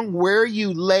song where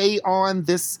you lay on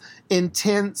this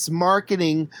intense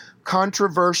marketing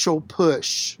controversial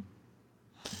push?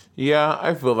 Yeah,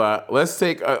 I feel that. Let's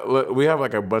take. We have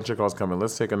like a bunch of calls coming.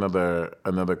 Let's take another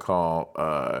call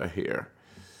here.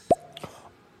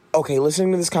 Okay,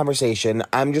 listening to this conversation,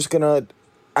 I'm just gonna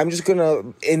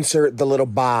insert the little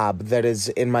Bob that is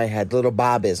in my head, little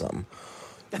Bobism.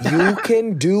 You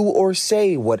can do or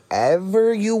say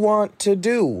whatever you want to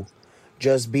do.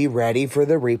 Just be ready for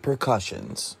the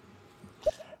repercussions.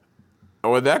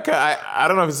 Well, that guy, I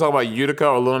don't know if he's talking about Utica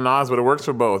or Lil Nas, but it works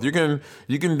for both. You can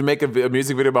make a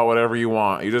music video about whatever you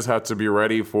want. You just have to be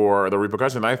ready for the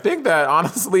repercussion. I think that,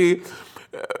 honestly,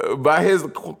 by his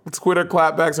Twitter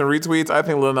clapbacks and retweets, I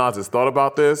think Lil Nas has thought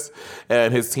about this,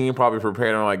 and his team probably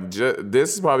prepared him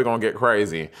this is probably going to get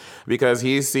crazy, because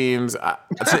he seems,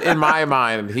 in my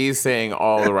mind, he's saying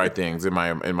all the right things, in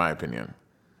my opinion.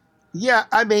 Yeah,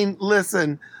 I mean,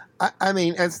 listen,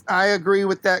 as I agree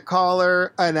with that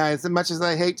caller, and as much as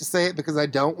I hate to say it because I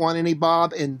don't want any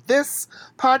Bob in this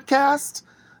podcast,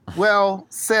 well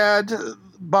said,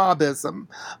 Bobism.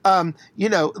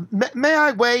 May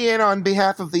I weigh in on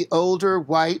behalf of the older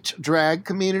white drag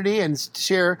community and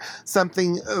share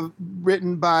something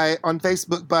written on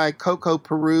Facebook by Coco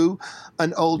Peru,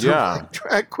 an older white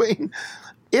drag queen?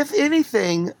 If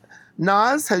anything,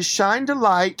 Nas has shined a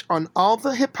light on all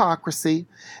the hypocrisy,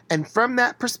 and from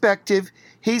that perspective,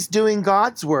 he's doing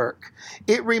God's work.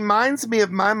 It reminds me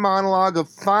of my monologue of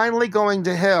finally going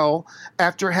to hell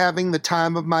after having the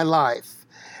time of my life.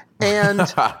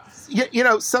 And,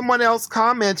 someone else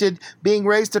commented, being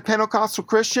raised a Pentecostal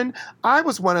Christian, I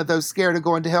was one of those scared of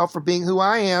going to hell for being who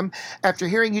I am. After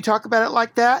hearing you talk about it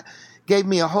like that, gave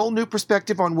me a whole new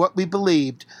perspective on what we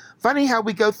believed. Funny how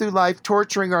we go through life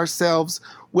torturing ourselves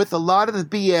with a lot of the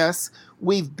BS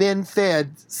we've been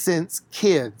fed since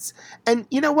kids. And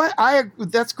you know what?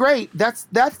 That's great. That's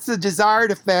the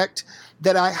desired effect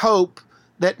that I hope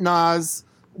that Nas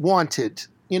wanted,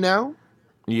 Yeah.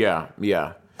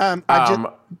 I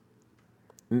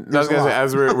was going to say,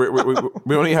 as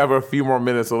we only have a few more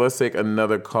minutes, so let's take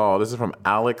another call. This is from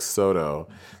Alex Soto.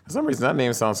 For some reason, that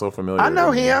name sounds so familiar. I know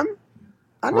him.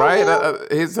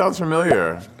 He sounds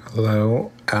familiar.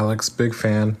 Hello, Alex, big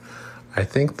fan. I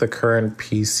think the current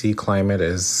PC climate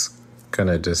is going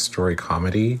to destroy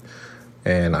comedy.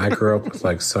 And I grew up with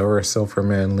like Sarah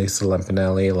Silverman, Lisa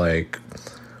Lampanelli, like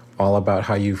all about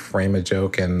how you frame a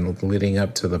joke and leading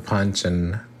up to the punch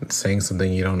and saying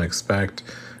something you don't expect.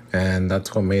 And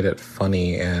that's what made it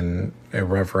funny and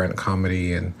irreverent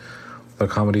comedy. And the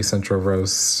Comedy Central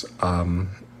roasts,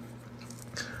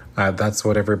 that's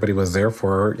what everybody was there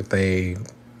for. They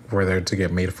were there to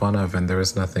get made fun of, and there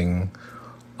was nothing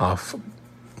off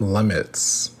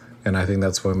limits. And I think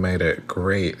that's what made it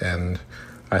great. And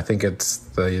I think it's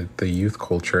the youth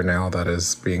culture now that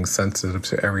is being sensitive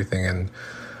to everything and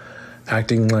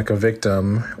acting like a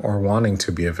victim or wanting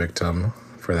to be a victim,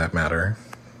 for that matter.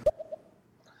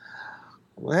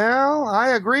 Well, I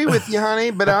agree with you,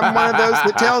 honey, but I'm one of those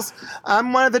that tells.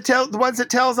 I'm one of the ones that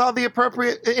tells all the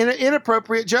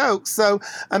inappropriate jokes. So,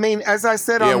 I mean, as I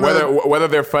said, whether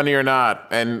they're funny or not,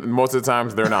 and most of the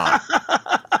times they're not.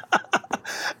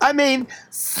 I mean,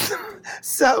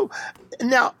 so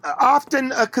now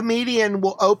often a comedian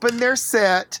will open their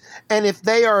set, and if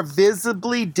they are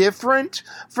visibly different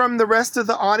from the rest of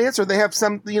the audience, or they have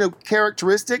some,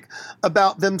 characteristic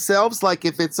about themselves, like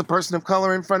if it's a person of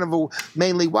color in front of a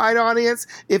mainly white audience,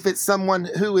 if it's someone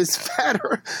who is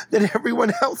fatter than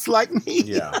everyone else like me.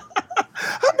 Yeah.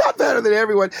 I'm not better than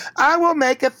everyone. I will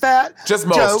make a fat just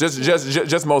most, joke.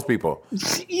 Just most people.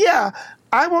 Yeah.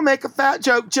 I will make a fat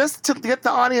joke just to get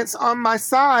the audience on my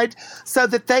side so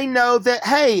that they know that,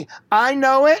 hey, I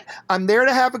know it. I'm there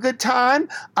to have a good time.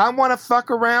 I want to fuck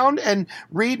around and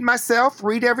read myself,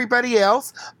 read everybody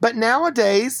else. But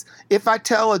nowadays, if I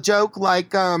tell a joke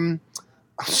like, I'm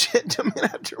going to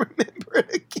have to remember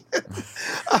it again.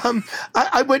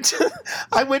 I went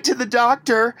to the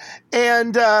doctor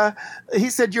and he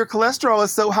said, your cholesterol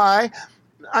is so high.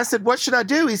 I said, what should I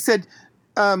do? He said,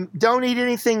 don't eat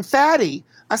anything fatty.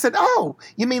 I said, oh,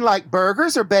 you mean like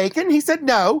burgers or bacon? He said,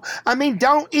 no, I mean,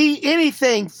 don't eat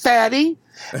anything fatty.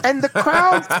 And the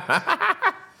crowd,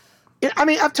 I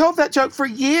mean, I've told that joke for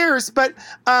years, but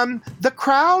the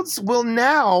crowds will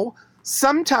now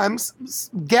sometimes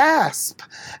gasp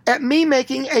at me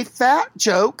making a fat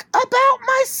joke about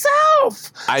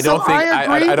myself. I don't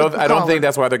think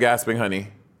that's why they're gasping, honey.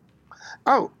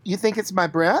 Oh, you think it's my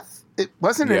breath? It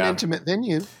wasn't an intimate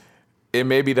venue. It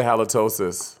may be the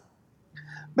halitosis.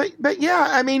 But yeah,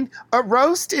 I mean, a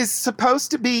roast is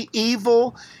supposed to be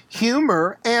evil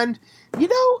humor, and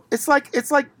it's like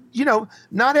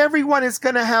not everyone is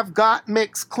going to have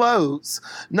Gottmik's clothes.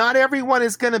 Not everyone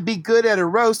is going to be good at a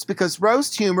roast, because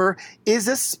roast humor is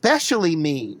especially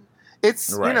mean.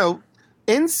 It's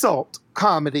insult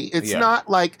comedy. It's not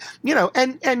like,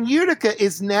 and Utica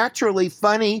is naturally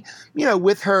funny,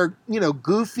 with her,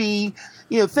 goofy,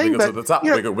 thing. Wiggle to the top.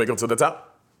 Wiggle to the top.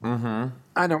 Mm-hmm.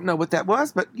 I don't know what that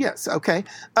was, but yes, okay.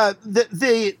 If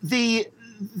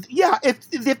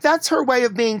that's her way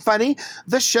of being funny,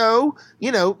 the show,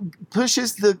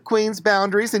 pushes the queen's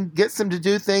boundaries and gets them to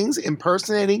do things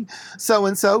impersonating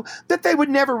so-and-so that they would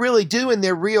never really do in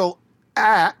their real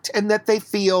act, and that they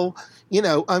feel,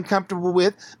 uncomfortable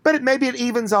with. But maybe it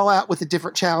evens all out with the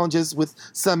different challenges, with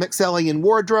some excelling in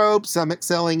wardrobe, some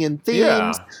excelling in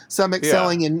themes, some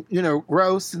excelling in,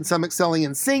 roasts, and some excelling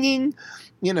in singing,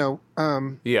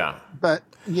 But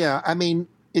yeah, I mean,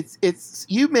 it's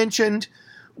you mentioned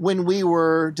when we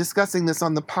were discussing this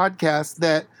on the podcast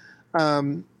that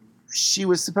she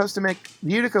was supposed to make,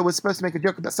 Utica was supposed to make a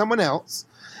joke about someone else,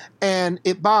 and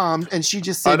it bombed, and she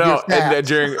just said, "Oh no!" And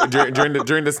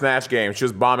during the Snatch game, she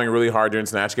was bombing really hard during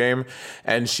Snatch game,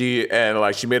 and she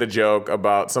made a joke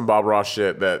about some Bob Ross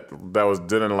shit that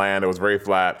didn't land. It was very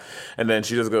flat, and then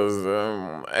she just goes,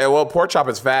 "Well, pork chop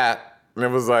is fat." And it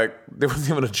was like, there wasn't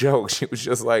even a joke. She was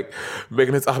just like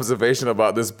making this observation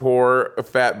about this poor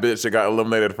fat bitch that got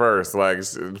eliminated first. Like,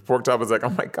 pork chop is like, oh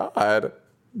my God.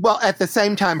 Well, at the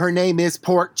same time, her name is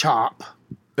Pork Chop.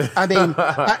 I mean,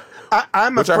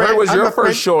 I'm a Which friend. I heard was your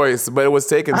first choice, but it was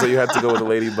taken, so you had to go with the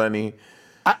Lady Bunny.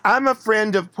 I'm a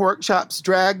friend of Pork Chop's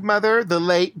drag mother, the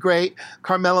late, great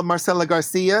Carmela Marcela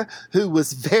Garcia, who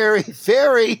was very,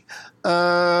 very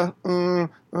fat,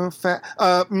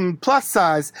 plus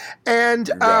size.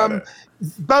 And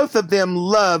both of them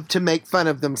love to make fun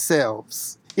of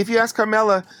themselves. If you ask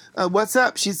Carmela, what's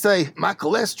up? She'd say, my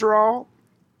cholesterol.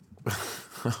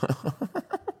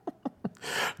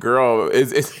 Girl,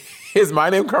 is my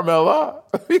name Carmela?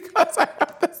 Because I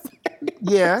have the same.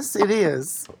 Yes, it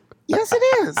is. Yes, it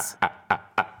is.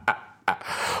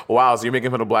 Wow, so you're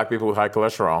making fun of black people with high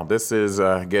cholesterol. This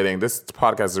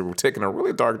podcast is taking a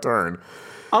really dark turn.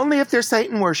 Only if they're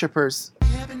Satan worshipers.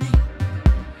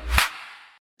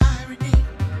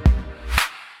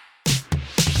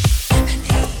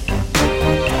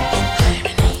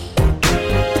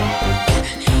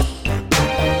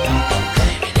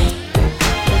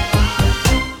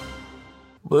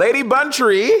 Lady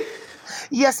Buntree.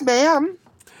 Yes, ma'am.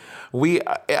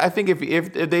 I think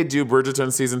if they do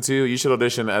Bridgerton season 2, you should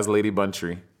audition as Lady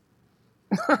Buntree.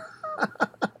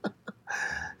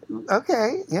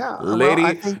 Okay, yeah. Lady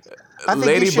I think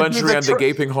Lady Buntree and the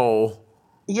Gaping Hole.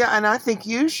 Yeah, and I think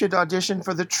you should audition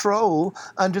for the troll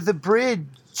under the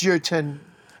Bridgerton.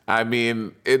 I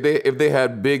mean, if they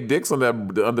had big dicks under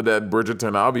that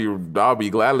Bridgerton, I'll be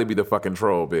gladly be the fucking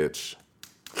troll, bitch.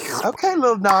 Okay,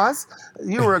 Lil Nas,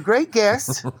 you were a great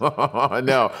guest.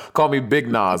 No, call me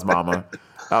Big Nas, mama.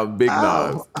 I'm Big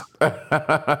Nas.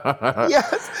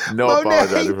 Yes. No Monet,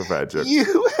 apologizing for fat jokes.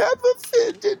 You have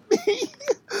offended me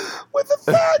with a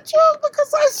fat joke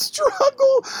because I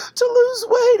struggle to lose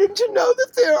weight and to know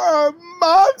that there are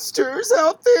monsters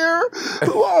out there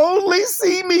who only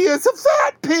see me as a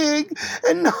fat pig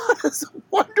and not as a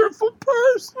wonderful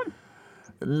person.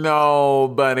 No,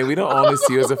 Bunny, we don't only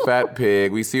see you as a fat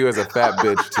pig. We see you as a fat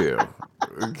bitch, too.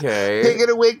 Okay? Pig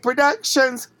in a Wig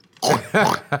Productions.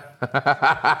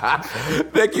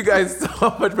 Thank you guys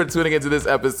so much for tuning into this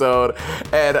episode.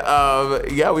 And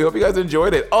we hope you guys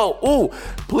enjoyed it.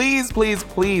 Please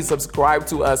subscribe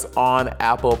to us on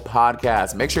Apple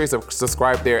Podcasts. Make sure you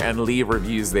subscribe there and leave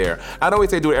reviews there. I know we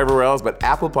say do it everywhere else, but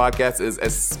Apple Podcasts is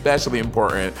especially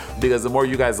important because the more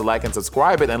you guys like and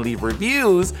subscribe it and leave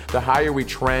reviews, the higher we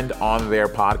trend on their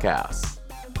podcasts.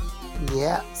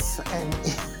 Yes, and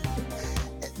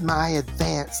at my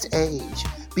advanced age,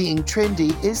 being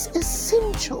trendy is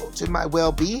essential to my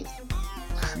well-being.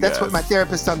 That's what my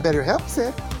therapist on BetterHelp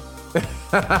said.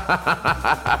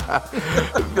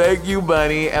 Thank you,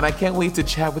 Bunny. And I can't wait to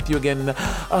chat with you again.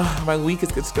 My week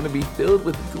is going to be filled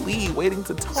with glee, waiting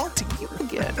to talk to you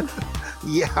again.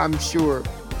 Yeah, I'm sure.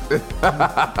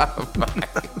 Bye.